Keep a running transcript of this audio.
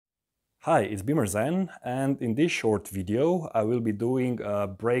Hi, it's Zen, and in this short video I will be doing a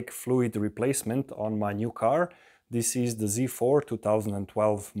brake fluid replacement on my new car. This is the Z4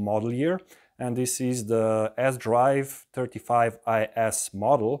 2012 model year, and this is the sDrive 35IS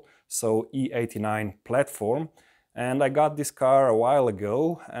model, so E89 platform. And I got this car a while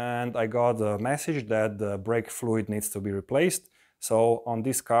ago, and I got a message that the brake fluid needs to be replaced. So on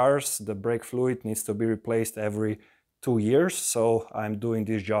these cars the brake fluid needs to be replaced every 2 years, so I'm doing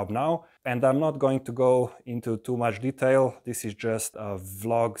this job now, and I'm not going to go into too much detail. This is just a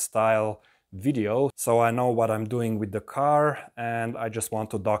vlog style video, so I know what I'm doing with the car and I just want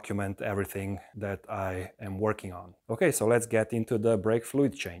to document everything that I am working on. Okay, so let's get into the brake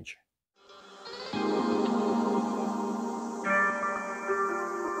fluid change.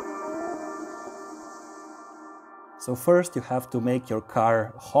 So first you have to make your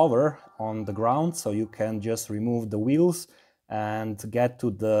car hover on the ground, so you can just remove the wheels and get to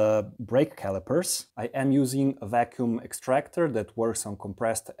the brake calipers. I am using a vacuum extractor that works on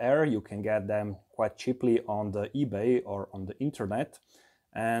compressed air. You can get them quite cheaply on the eBay or on the internet.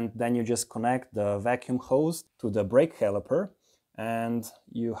 And then you just connect the vacuum hose to the brake caliper, and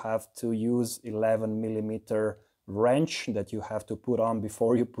you have to use 11mm wrench that you have to put on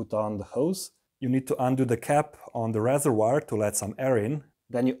before you put on the hose. You need to undo the cap on the reservoir to let some air in.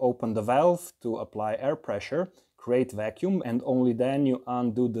 Then you open the valve to apply air pressure, create vacuum, and only then you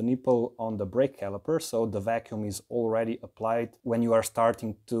undo the nipple on the brake caliper, so the vacuum is already applied when you are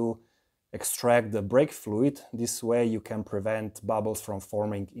starting to extract the brake fluid. This way you can prevent bubbles from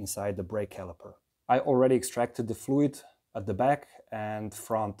forming inside the brake caliper. I already extracted the fluid at the back and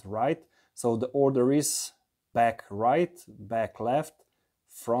front right, so the order is back right, back left,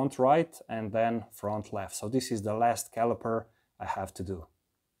 front right, and then front left. So this is the last caliper I have to do.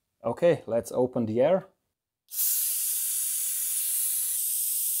 Okay, let's open the air.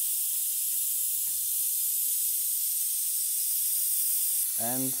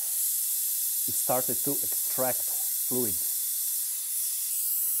 And it started to extract fluid.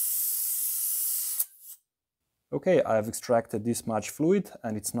 Okay, I've extracted this much fluid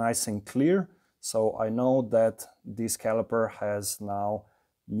and it's nice and clear. So I know that this caliper has now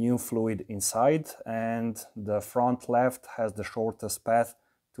new fluid inside, and the front left has the shortest path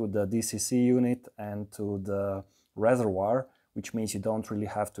to the DCC unit and to the reservoir, which means you don't really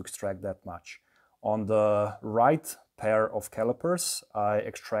have to extract that much. On the right pair of calipers I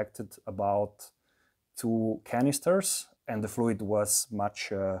extracted about 2 canisters and the fluid was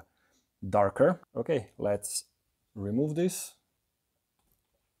much darker. Okay, let's remove this.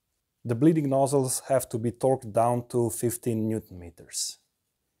 The bleeding nozzles have to be torqued down to 15 Newton meters.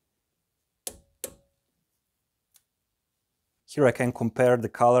 Here I can compare the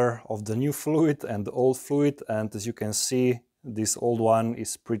color of the new fluid and the old fluid, and as you can see, this old one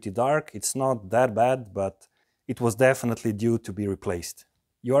is pretty dark. It's not that bad, but it was definitely due to be replaced.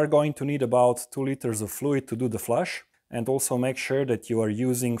 You are going to need about 2 liters of fluid to do the flush, and also make sure that you are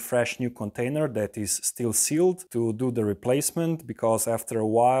using fresh new container that is still sealed to do the replacement, because after a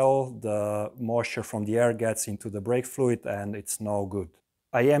while the moisture from the air gets into the brake fluid and it's no good.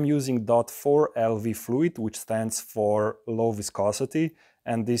 I am using DOT4 LV fluid, which stands for low viscosity,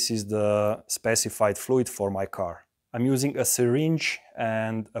 and this is the specified fluid for my car. I'm using a syringe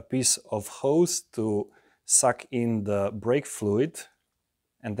and a piece of hose to suck in the brake fluid,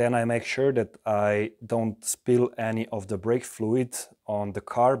 and then I make sure that I don't spill any of the brake fluid on the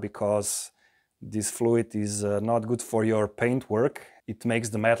car, because this fluid is not good for your paintwork. It makes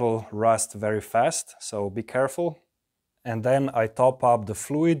the metal rust very fast, so be careful. And then I top up the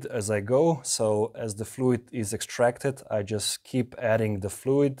fluid as I go, so as the fluid is extracted I just keep adding the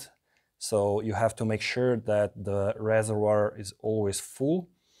fluid, so you have to make sure that the reservoir is always full.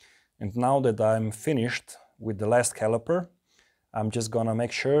 And now that I'm finished with the last caliper, I'm just gonna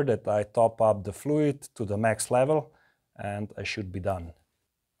make sure that I top up the fluid to the max level and I should be done.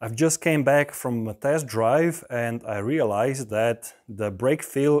 I've just came back from a test drive and I realized that the brake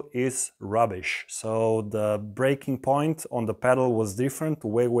feel is rubbish. So the braking point on the pedal was different,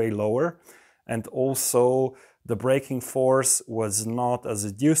 way lower, and also the braking force was not as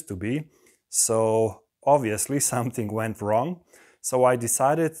it used to be. So obviously something went wrong. So I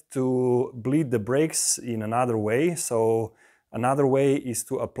decided to bleed the brakes in another way. So another way is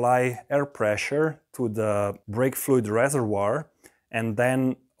to apply air pressure to the brake fluid reservoir and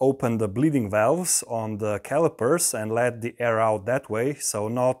then open the bleeding valves on the calipers and let the air out that way, so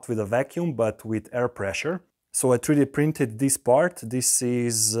not with a vacuum but with air pressure. So I 3D printed this part. This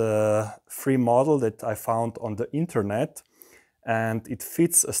is a free model that I found on the internet, and it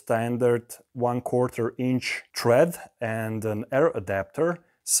fits a standard 1/4 inch thread and an air adapter,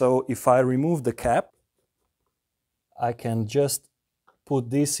 So if I remove the cap, I can just put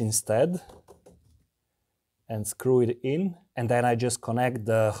this instead and screw it in, and then I just connect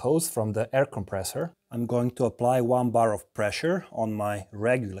the hose from the air compressor. I'm going to apply 1 bar of pressure on my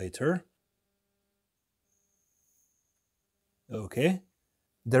regulator. Okay.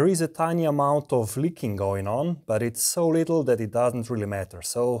 There is a tiny amount of leaking going on, but it's so little that it doesn't really matter.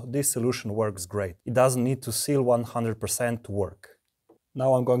 So this solution works great. It doesn't need to seal 100% to work.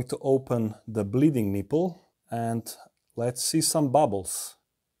 Now I'm going to open the bleeding nipple and let's see some bubbles.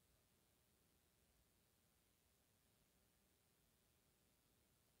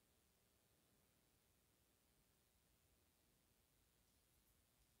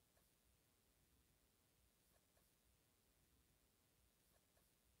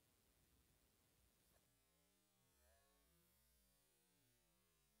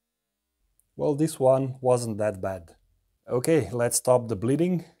 Well, this one wasn't that bad. Okay, let's stop the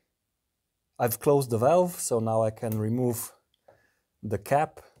bleeding. I've closed the valve, so now I can remove the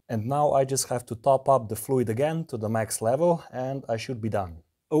cap. And now I just have to top up the fluid again to the max level and I should be done.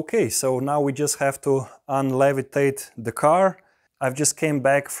 Okay, so now we just have to unlevitate the car. I've just came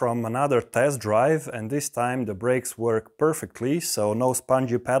back from another test drive and this time the brakes work perfectly, so no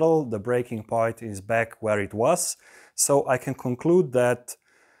spongy pedal, the braking point is back where it was. So I can conclude that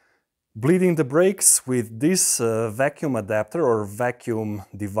bleeding the brakes with this vacuum adapter or vacuum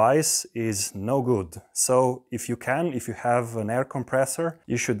device is no good. So if you have an air compressor,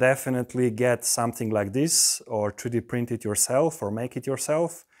 you should definitely get something like this or 3D print it yourself or make it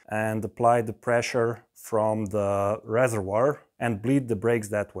yourself and apply the pressure from the reservoir and bleed the brakes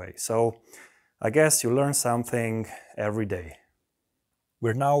that way. So I guess you learn something every day.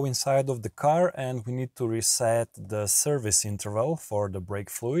 We're now inside of the car and we need to reset the service interval for the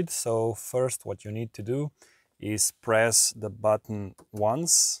brake fluid. So first what you need to do is press the button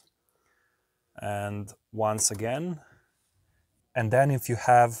once and once again. And then if you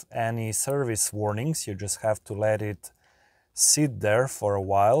have any service warnings, you just have to let it sit there for a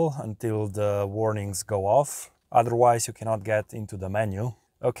while until the warnings go off. Otherwise you cannot get into the menu.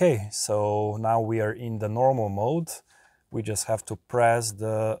 Okay, so now we are in the normal mode. We just have to press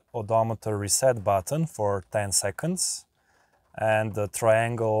the odometer reset button for 10 seconds and the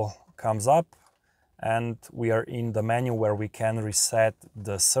triangle comes up and we are in the menu where we can reset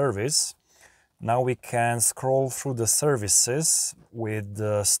the service. Now we can scroll through the services with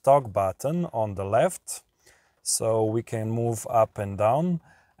the Stalk button on the left, so we can move up and down.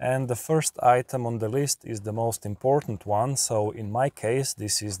 And the first item on the list is the most important one, so in my case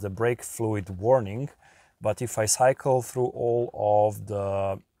this is the brake fluid warning. But if I cycle through all of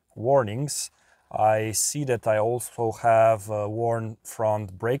the warnings, I see that I also have worn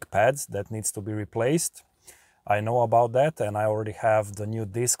front brake pads that needs to be replaced. I know about that and I already have the new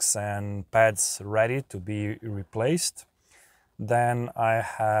discs and pads ready to be replaced. Then I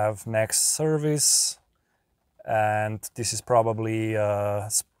have next service, and this is probably a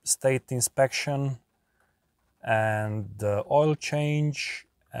state inspection and the oil change,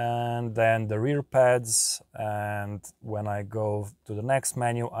 and then the rear pads, and when I go to the next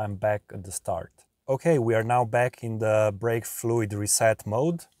menu I'm back at the start. Okay, we are now back in the brake fluid reset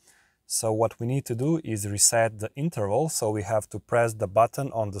mode. So what we need to do is reset the interval, so we have to press the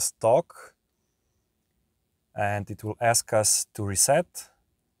button on the Stalk and it will ask us to reset.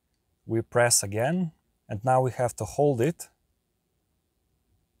 We press again and now we have to hold it.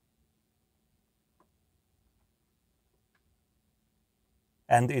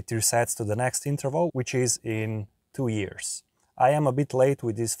 And it resets to the next interval, which is in 2 years. I am a bit late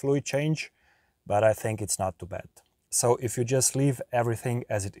with this fluid change, but I think it's not too bad. So if you just leave everything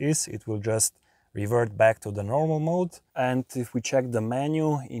as it is, it will just revert back to the normal mode. And if we check the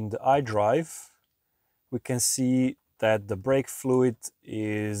menu in the iDrive, we can see that the brake fluid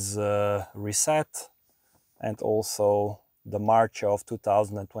is reset, and also the March of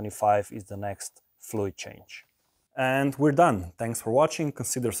 2025 is the next fluid change. And we're done. Thanks for watching,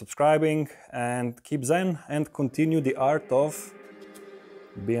 consider subscribing and keep zen and continue the art of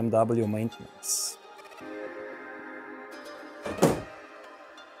BMW maintenance.